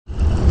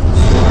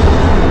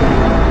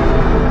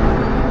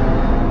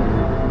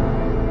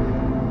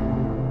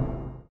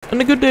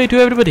and a good day to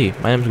everybody.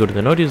 My name is Gordoth,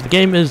 Enodious. The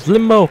game is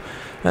Limbo,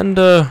 and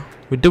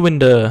we're doing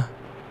the...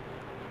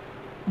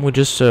 We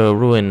just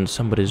ruined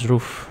somebody's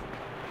roof.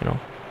 You know,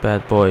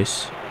 bad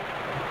boys.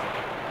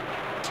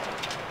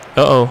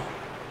 Uh-oh.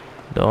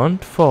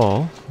 Don't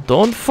fall.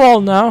 Don't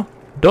fall now.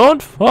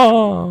 Don't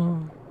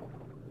fall.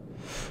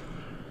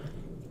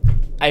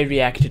 I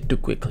reacted too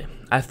quickly.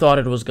 I thought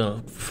it was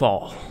gonna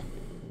fall.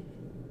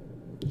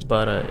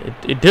 But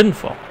it didn't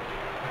fall.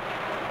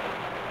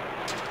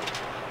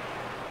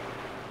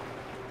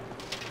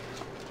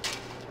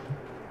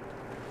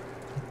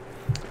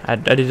 I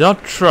did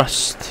not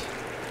trust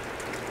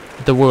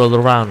the world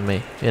around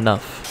me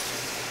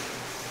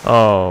enough.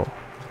 Oh.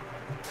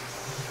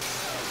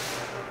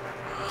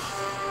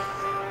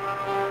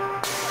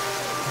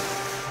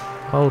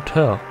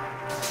 Hotel.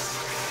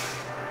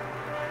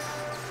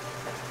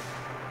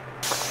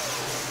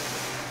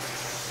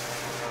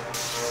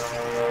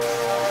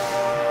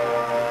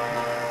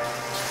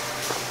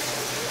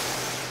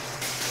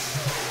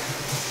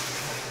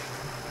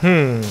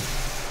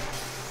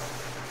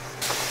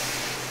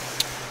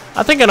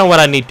 I think I know what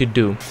I need to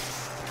do.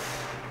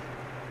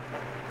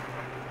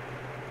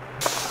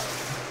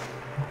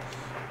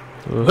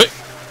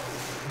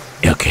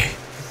 Okay.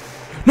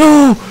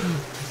 No!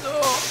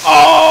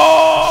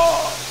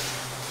 Oh!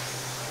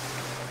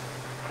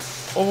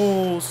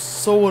 Oh,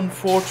 so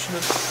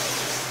unfortunate.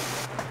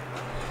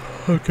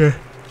 Okay.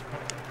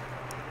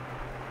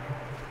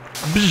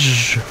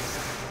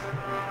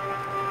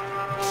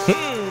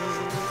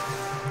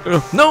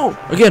 No!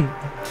 Again!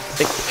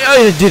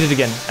 I did it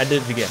again. I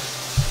did it again.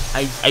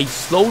 I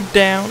slowed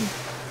down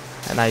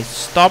and I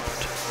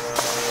stopped.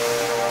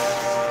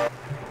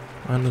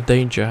 And the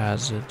danger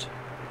hazard.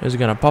 Is it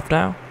gonna pop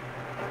now?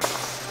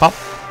 Pop.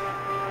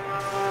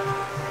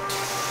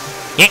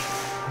 Yeah.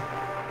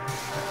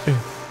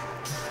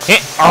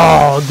 Yeah.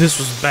 Oh, this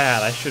was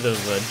bad. I should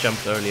have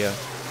jumped earlier.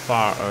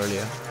 Far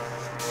earlier.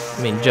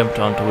 I mean, jumped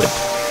onto it.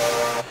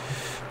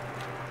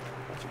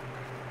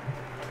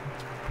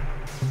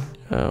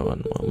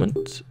 One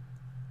moment.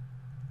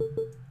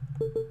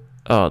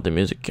 Oh, the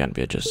music can't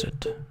be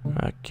adjusted.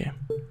 Okay.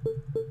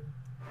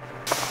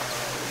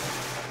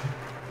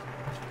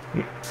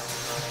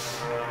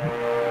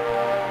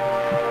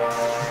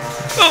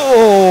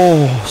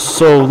 Oh,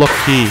 so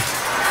lucky.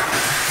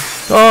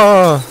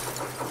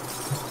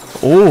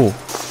 Oh,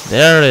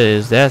 there it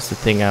is. That's the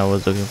thing I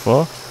was looking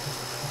for.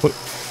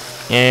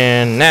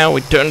 And now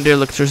we turn the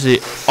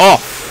electricity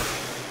off.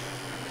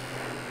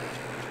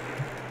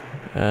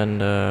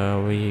 And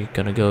we're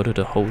gonna go to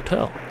the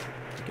hotel.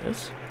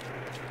 Yes.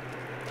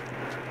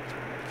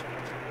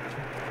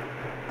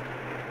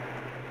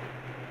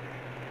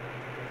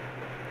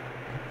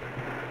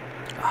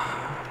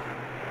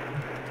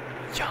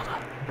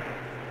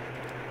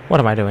 What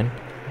am I doing?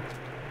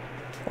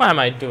 Why am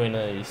I doing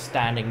a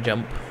standing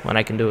jump when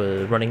I can do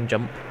a running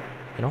jump?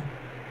 You know?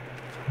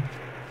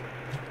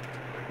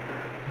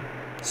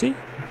 See?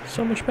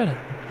 So much better.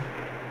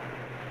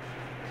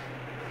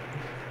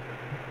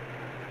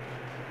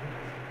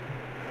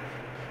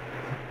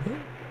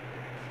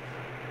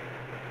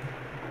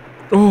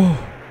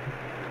 Oh!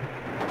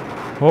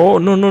 Oh,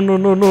 no, no, no,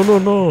 no, no, no,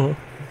 no!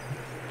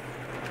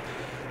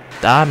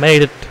 I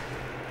made it!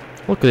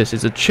 Look at this,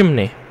 it's a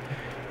chimney.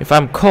 If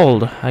I'm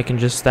cold, I can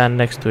just stand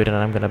next to it and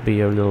I'm gonna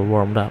be a little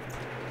warmed up.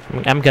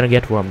 I'm gonna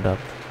get warmed up.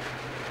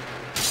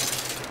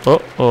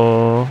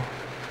 Uh-oh.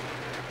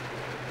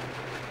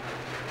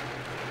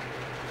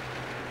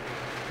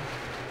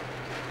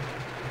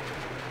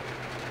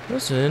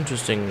 That's an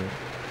interesting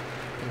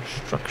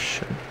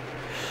construction.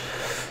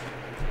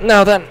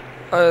 Now then,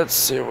 let's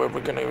see where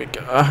we're gonna be.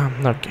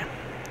 Okay,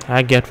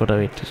 I get what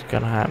it's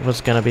gonna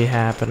what's gonna be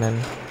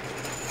happening.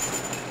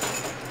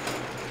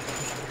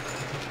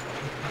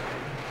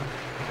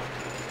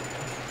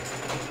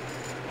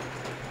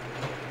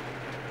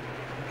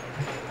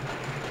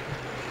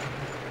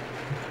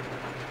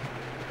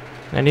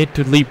 I need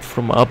to leap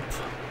from up.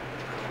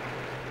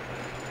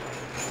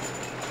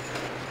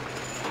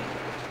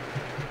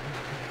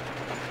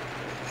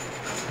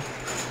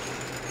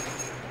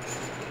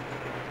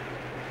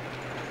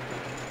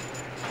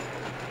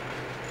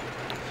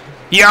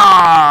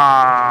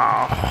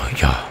 Yeah!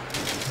 Yeah.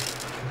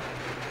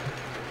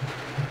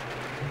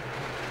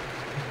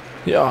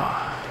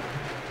 Yeah.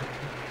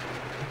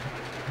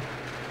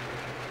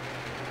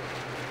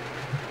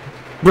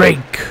 Break.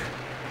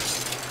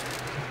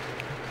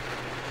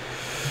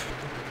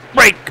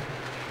 Break!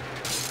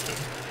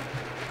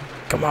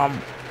 Come on.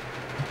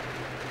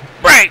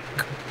 Break!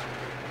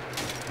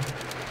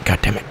 God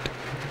damn it.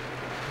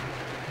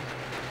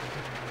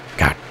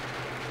 God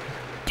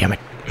damn it.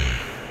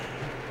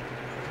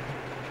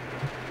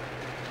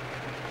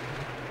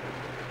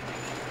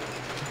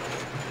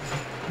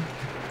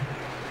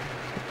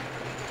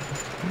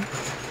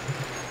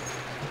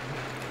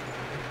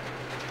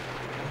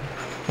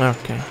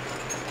 Okay.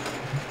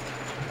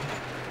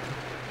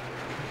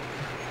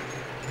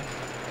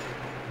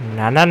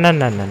 No, no, no,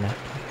 no, no, no.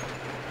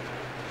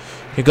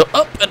 You go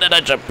up and then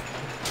I jump.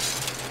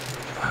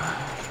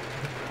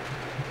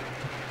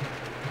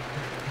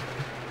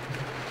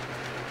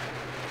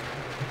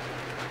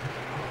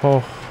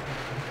 Oh.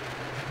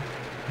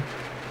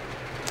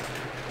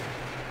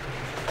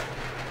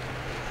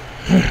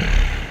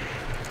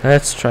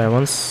 Let's try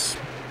once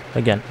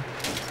again.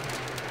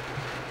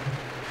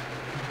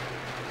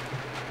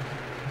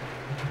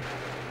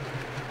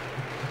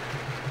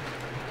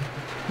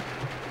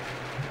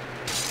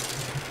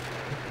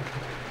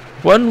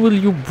 When will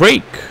you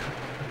break?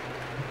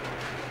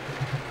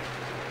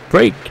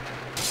 Break!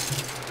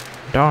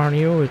 Darn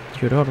you,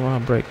 you don't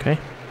want to break, eh?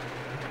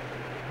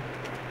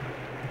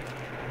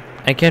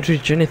 I can't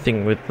reach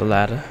anything with the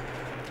ladder.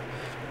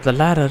 The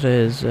ladder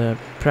is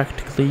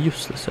practically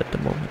useless at the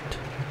moment.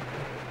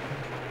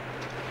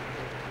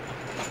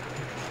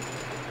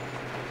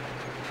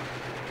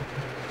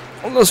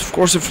 Unless, of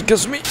course, if it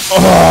gives me...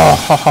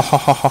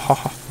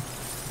 Oh!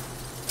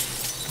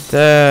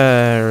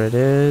 There it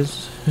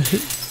is.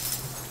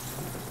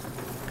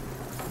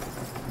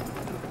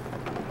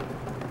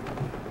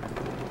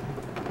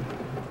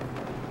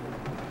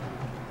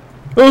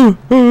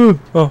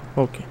 Oh,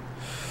 okay.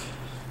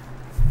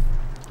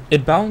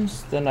 It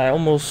bounced and I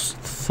almost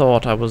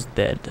thought I was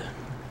dead.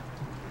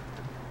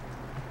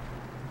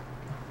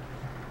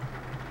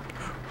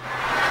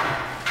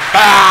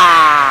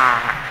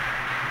 Ah!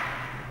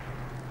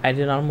 I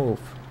did not move.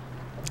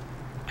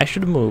 I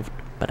should have moved,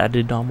 but I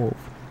did not move.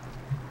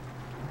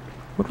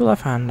 What will I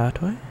find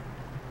that way?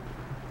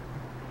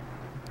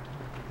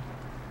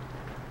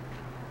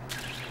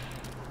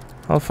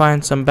 I'll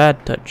find some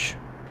bad touch.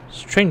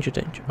 Stranger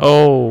danger.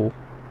 Oh.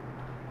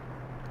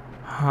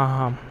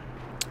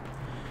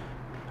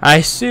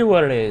 I see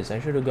what it is. I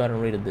should have gotten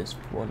rid of this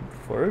one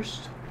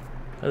first.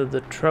 Out of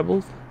the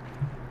trouble.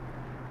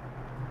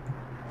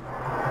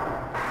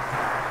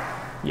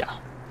 Yeah.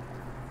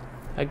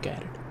 I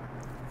get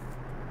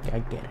it. I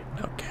get it.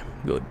 Okay,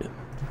 good.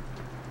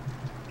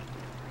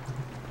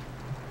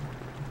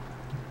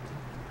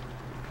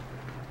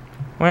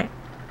 What?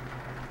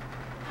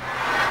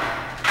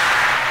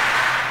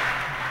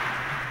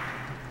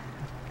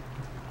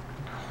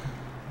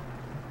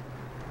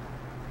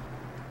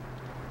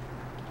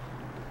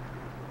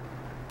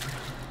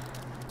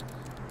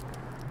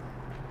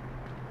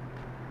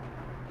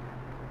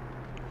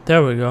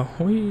 There we go.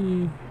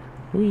 Wee,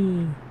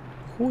 wee,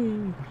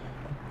 wee.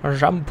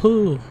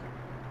 Shampoo.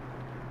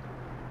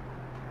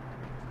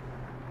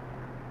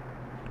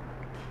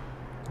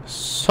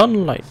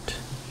 Sunlight.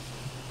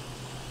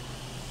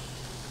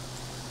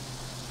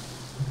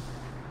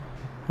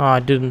 Oh, I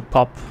didn't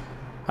pop.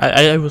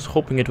 I was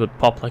hoping it would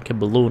pop like a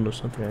balloon or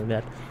something like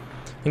that.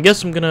 I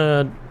guess I'm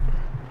gonna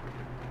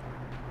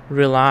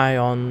rely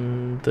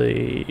on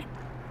the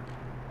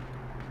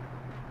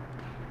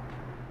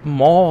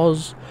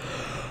maws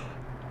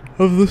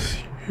of the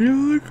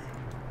ceiling.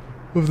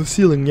 Of the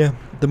ceiling, yeah.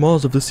 The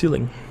maws of the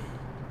ceiling.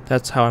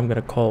 That's how I'm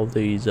gonna call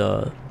these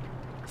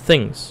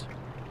things.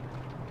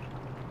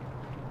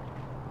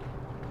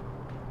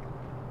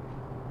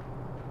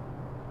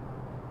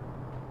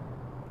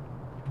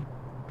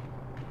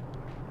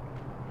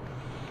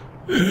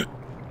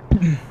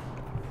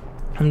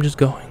 I'm just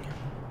going.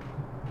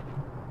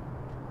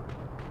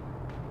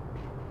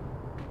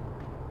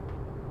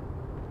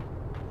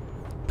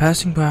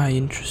 Passing by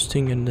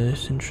interesting and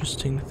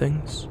disinteresting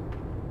things.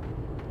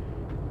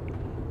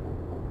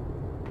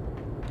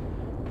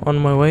 On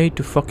my way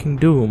to fucking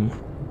doom.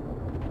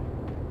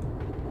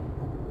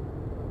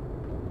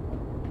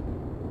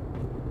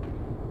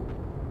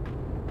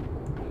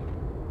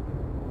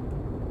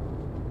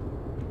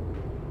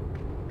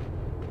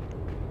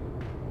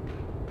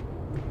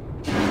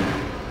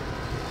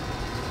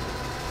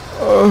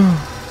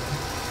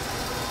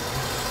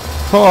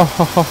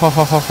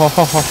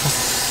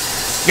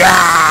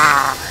 Yeah!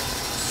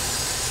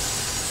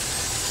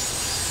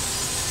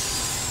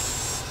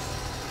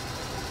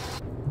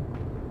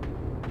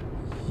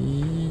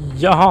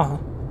 Yeah.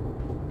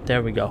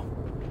 There we go.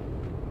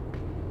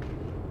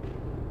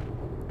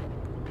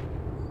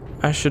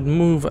 I should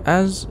move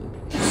as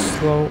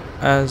slow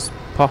as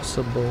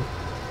possible.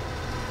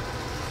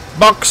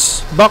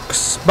 Box,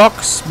 box,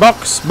 box,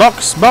 box,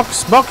 box,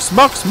 box, box,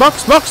 box,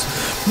 box, box.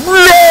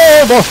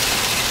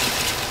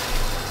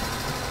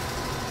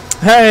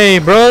 Hey,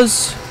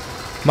 bros.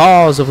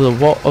 Mars of the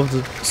wall of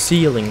the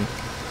ceiling.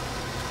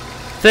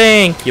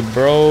 Thank you,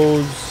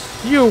 bros.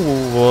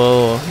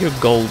 You're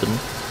golden.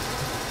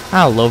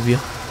 I love you.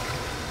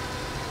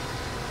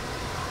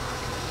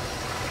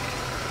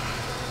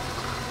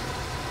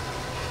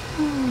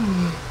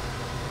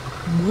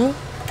 Well,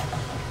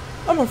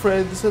 I'm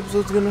afraid this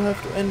episode's gonna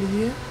have to end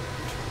here.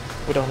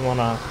 We don't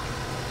wanna.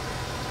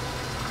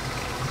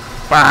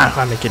 Ah,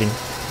 I'm kidding.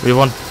 We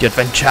want the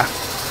adventure.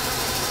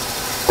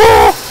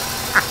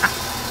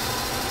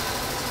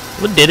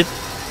 We did it.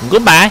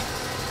 Goodbye.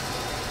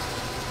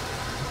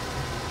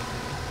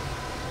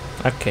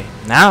 Okay,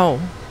 now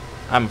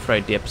I'm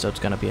afraid the episode's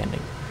gonna be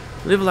ending.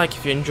 Leave a like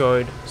if you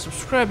enjoyed,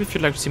 subscribe if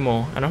you'd like to see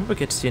more, and I hope I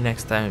get to see you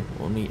next time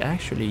when we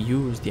actually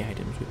use the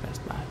items we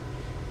passed by.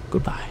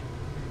 Goodbye.